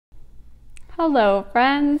Hello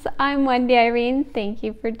friends, I'm Wendy Irene. Thank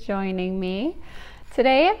you for joining me.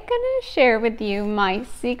 Today I'm going to share with you my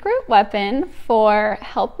secret weapon for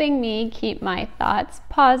helping me keep my thoughts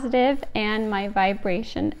positive and my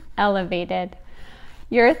vibration elevated.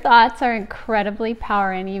 Your thoughts are incredibly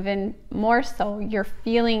powerful, and even more so your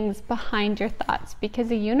feelings behind your thoughts, because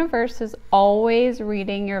the universe is always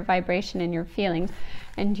reading your vibration and your feelings,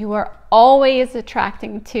 and you are always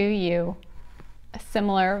attracting to you a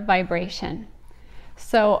similar vibration.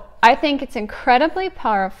 So I think it's incredibly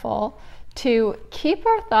powerful to keep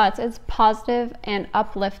our thoughts as positive and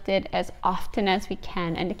uplifted as often as we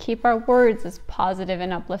can, and to keep our words as positive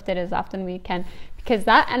and uplifted as often as we can, because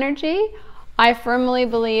that energy, I firmly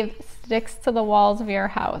believe, sticks to the walls of your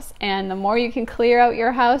house, and the more you can clear out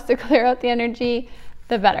your house to clear out the energy,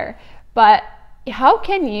 the better. But how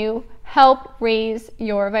can you help raise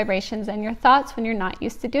your vibrations and your thoughts when you're not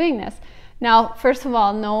used to doing this? Now, first of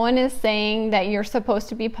all, no one is saying that you're supposed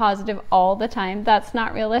to be positive all the time. That's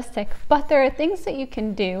not realistic. But there are things that you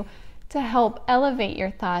can do to help elevate your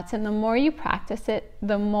thoughts. And the more you practice it,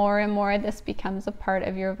 the more and more this becomes a part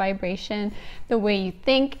of your vibration, the way you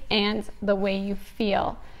think and the way you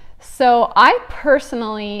feel. So I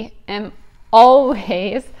personally am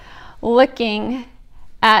always looking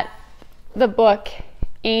at the book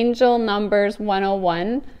Angel Numbers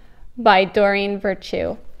 101 by Doreen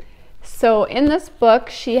Virtue. So in this book,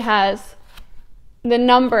 she has the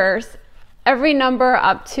numbers, every number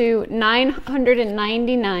up to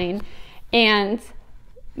 999, and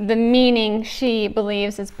the meaning she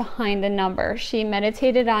believes is behind the number. She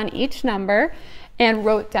meditated on each number and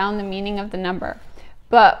wrote down the meaning of the number.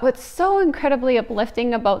 But what's so incredibly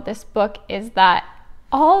uplifting about this book is that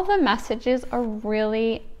all the messages are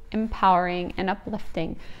really empowering and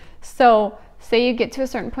uplifting. So say you get to a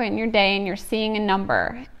certain point in your day and you're seeing a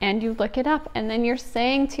number and you look it up, and then you're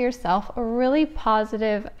saying to yourself a really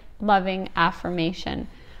positive, loving affirmation.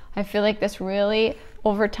 I feel like this really,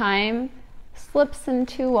 over time, slips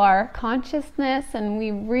into our consciousness, and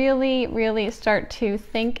we really start to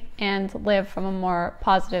think and live from a more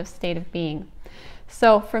positive state of being.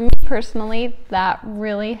 So for me personally, that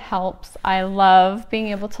really helps. I love being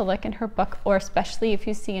able to look in her book, or especially if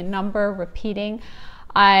you see a number repeating.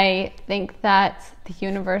 I think that the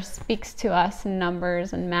universe speaks to us in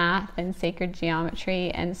numbers and math and sacred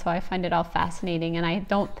geometry, and so I find it all fascinating, and I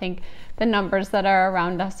don't think the numbers that are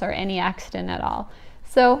around us are any accident at all.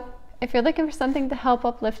 So if you're looking for something to help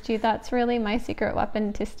uplift you, that's really my secret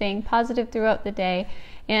weapon to staying positive throughout the day.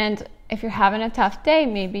 And if you're having a tough day,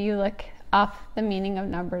 maybe you look up the meaning of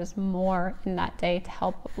numbers more in that day to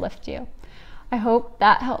help uplift you. I hope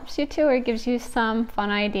that helps you too, or gives you some fun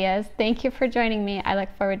ideas. Thank you for joining me. I look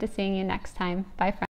forward to seeing you next time. Bye, friends.